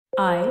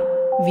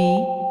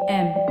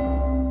IVM.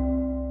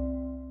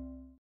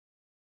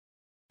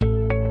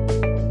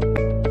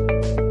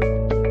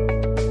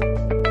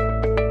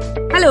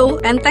 Hello,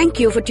 and thank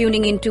you for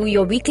tuning into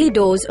your weekly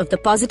dose of the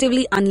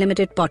Positively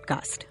Unlimited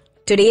podcast.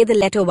 Today, the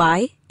letter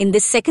Y in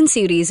this second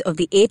series of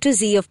the A to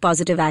Z of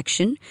positive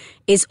action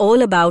is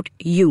all about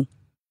you.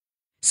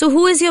 So,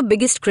 who is your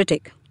biggest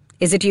critic?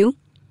 Is it you?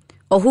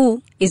 Or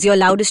who is your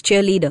loudest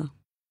cheerleader?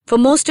 For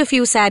most of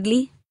you,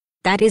 sadly,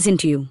 that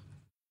isn't you.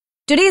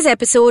 Today's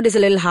episode is a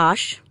little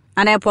harsh,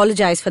 and I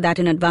apologize for that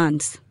in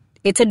advance.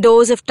 It's a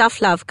dose of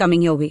tough love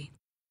coming your way.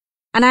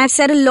 And I've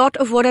said a lot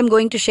of what I'm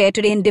going to share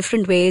today in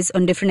different ways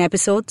on different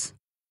episodes.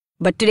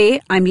 But today,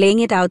 I'm laying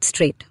it out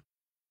straight.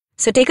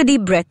 So take a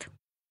deep breath,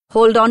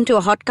 hold on to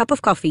a hot cup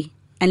of coffee,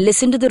 and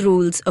listen to the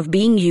rules of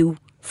being you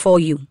for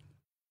you.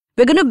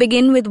 We're going to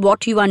begin with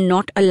what you are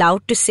not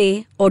allowed to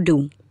say or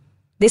do.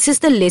 This is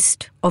the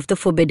list of the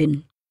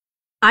forbidden.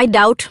 I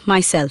doubt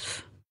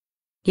myself.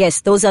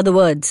 Yes, those are the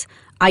words.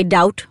 I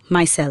doubt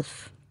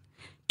myself.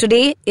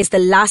 Today is the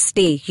last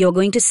day you're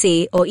going to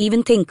say or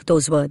even think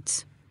those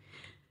words.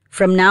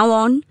 From now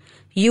on,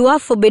 you are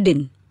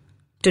forbidden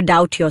to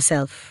doubt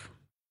yourself.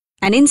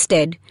 And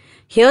instead,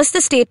 here's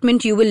the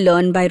statement you will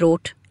learn by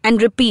rote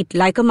and repeat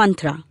like a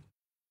mantra.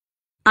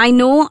 I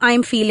know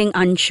I'm feeling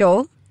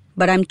unsure,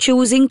 but I'm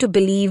choosing to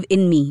believe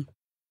in me.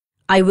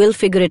 I will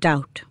figure it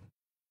out.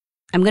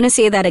 I'm going to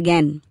say that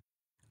again.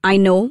 I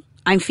know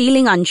I'm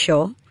feeling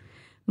unsure,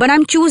 but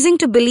I'm choosing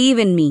to believe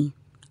in me.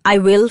 I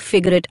will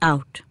figure it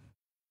out.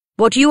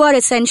 What you are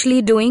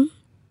essentially doing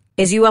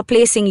is you are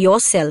placing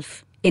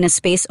yourself in a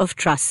space of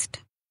trust.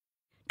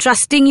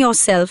 Trusting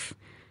yourself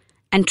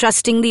and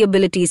trusting the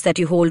abilities that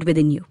you hold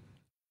within you.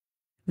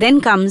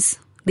 Then comes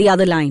the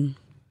other line,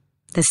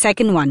 the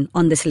second one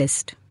on this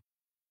list.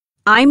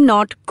 I'm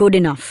not good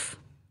enough.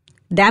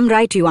 Damn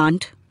right you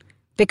aren't,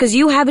 because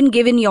you haven't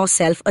given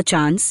yourself a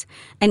chance,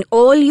 and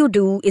all you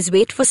do is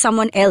wait for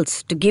someone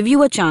else to give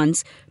you a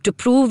chance to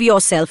prove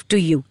yourself to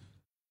you.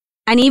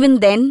 And even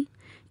then,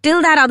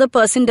 till that other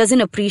person doesn't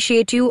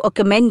appreciate you or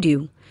commend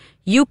you,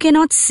 you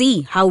cannot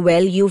see how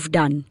well you've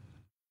done.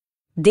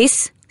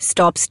 This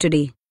stops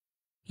today.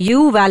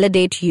 You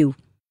validate you.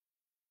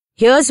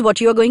 Here's what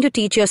you're going to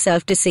teach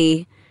yourself to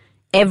say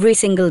every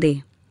single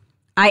day.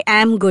 I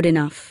am good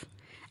enough.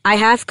 I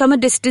have come a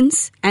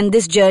distance and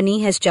this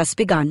journey has just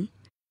begun.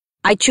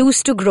 I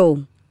choose to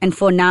grow, and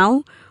for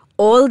now,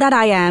 all that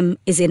I am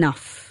is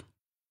enough.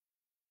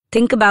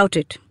 Think about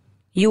it.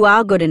 You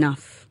are good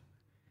enough.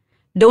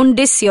 Don't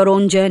diss your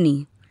own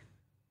journey.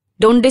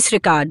 Don't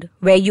disregard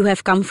where you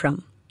have come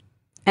from.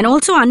 And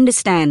also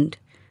understand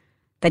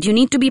that you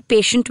need to be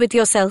patient with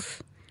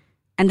yourself,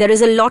 and there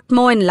is a lot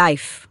more in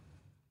life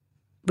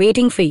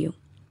waiting for you.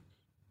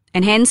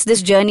 And hence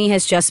this journey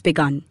has just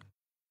begun.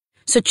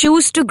 So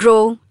choose to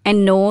grow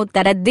and know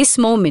that at this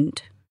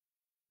moment,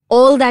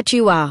 all that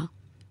you are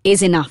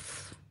is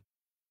enough.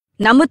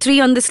 Number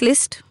 3 on this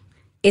list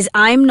is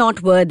I'm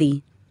not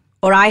worthy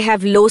or I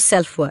have low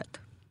self-worth.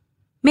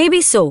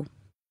 Maybe so.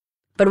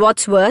 But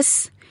what's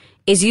worse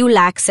is you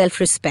lack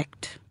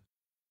self-respect.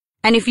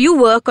 And if you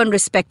work on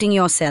respecting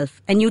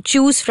yourself and you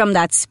choose from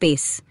that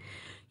space,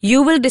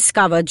 you will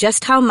discover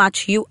just how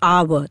much you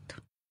are worth.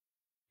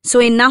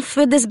 So enough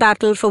with this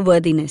battle for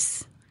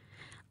worthiness.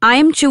 I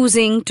am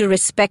choosing to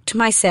respect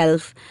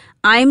myself.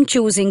 I am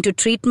choosing to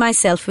treat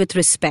myself with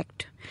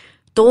respect.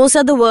 Those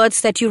are the words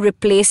that you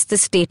replace the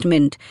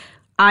statement,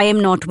 I am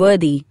not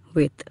worthy,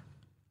 with.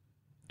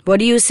 What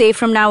do you say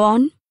from now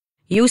on?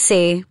 You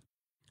say,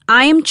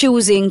 I am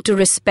choosing to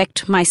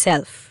respect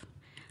myself.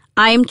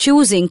 I am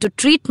choosing to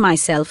treat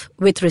myself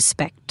with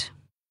respect.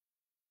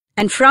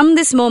 And from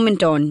this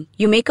moment on,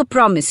 you make a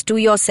promise to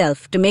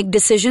yourself to make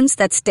decisions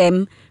that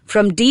stem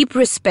from deep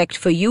respect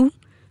for you,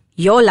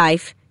 your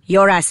life,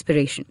 your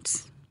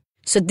aspirations.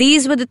 So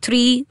these were the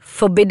 3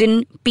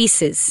 forbidden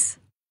pieces.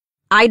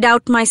 I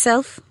doubt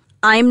myself.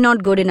 I am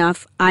not good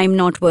enough. I am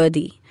not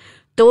worthy.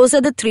 Those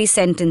are the 3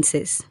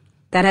 sentences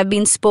that have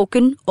been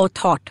spoken or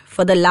thought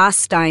for the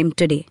last time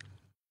today.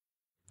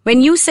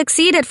 When you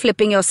succeed at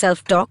flipping your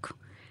self-talk,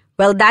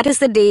 well, that is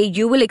the day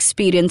you will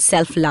experience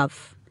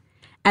self-love.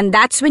 And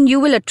that's when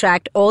you will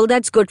attract all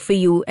that's good for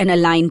you and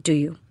aligned to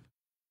you.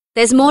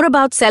 There's more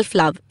about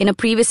self-love in a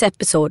previous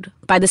episode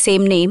by the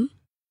same name.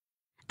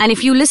 And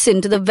if you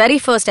listen to the very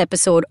first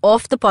episode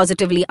of the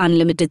Positively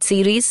Unlimited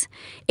series,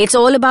 it's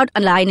all about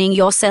aligning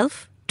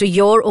yourself to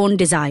your own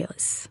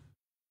desires.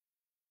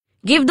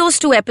 Give those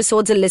 2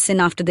 episodes a listen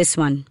after this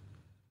one.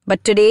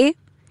 But today,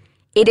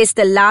 it is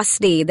the last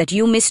day that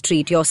you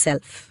mistreat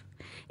yourself.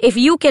 If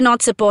you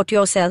cannot support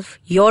yourself,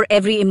 your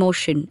every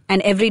emotion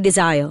and every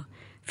desire,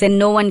 then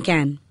no one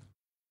can.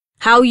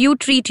 How you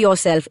treat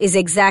yourself is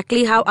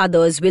exactly how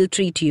others will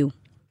treat you.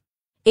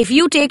 If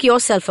you take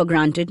yourself for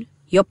granted,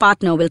 your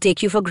partner will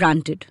take you for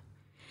granted.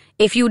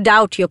 If you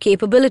doubt your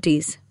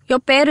capabilities, your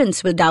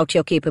parents will doubt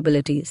your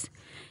capabilities.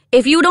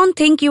 If you don't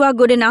think you are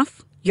good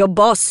enough, your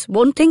boss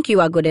won't think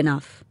you are good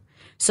enough.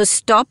 So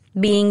stop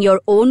being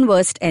your own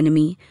worst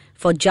enemy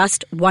for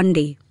just one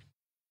day.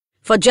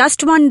 For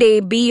just one day,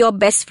 be your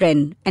best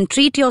friend and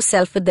treat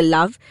yourself with the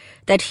love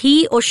that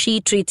he or she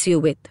treats you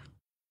with.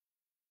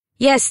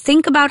 Yes,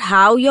 think about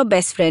how your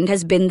best friend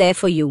has been there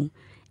for you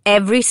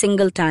every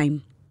single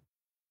time.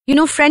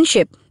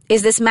 Friendship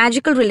is this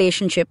magical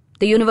relationship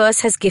the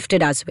universe has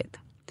gifted us with.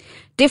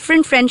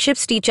 Different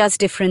friendships teach us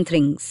different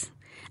things.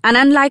 And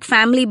unlike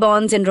family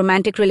bonds and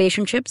romantic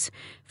relationships,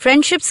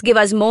 friendships give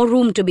us more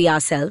room to be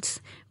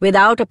ourselves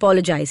without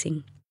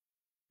apologizing.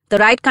 The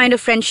right kind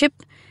of friendship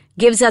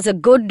gives us a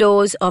good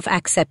dose of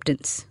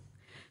acceptance.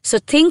 So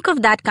think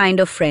of that kind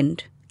of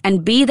friend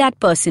and be that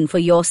person for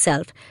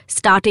yourself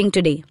starting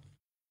today.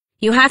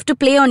 You have to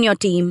play on your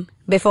team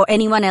before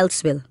anyone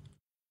else will.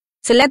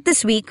 So let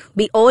this week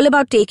be all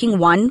about taking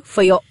one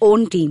for your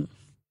own team.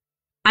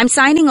 I'm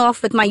signing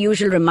off with my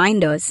usual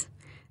reminders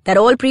that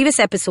all previous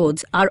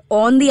episodes are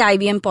on the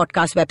IVM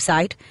podcast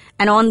website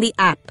and on the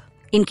app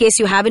in case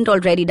you haven't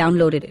already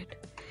downloaded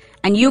it.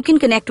 And you can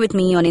connect with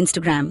me on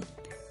Instagram.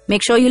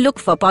 Make sure you look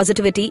for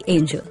Positivity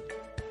Angel.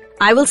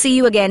 I will see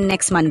you again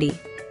next Monday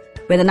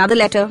with another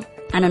letter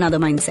and another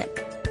mindset.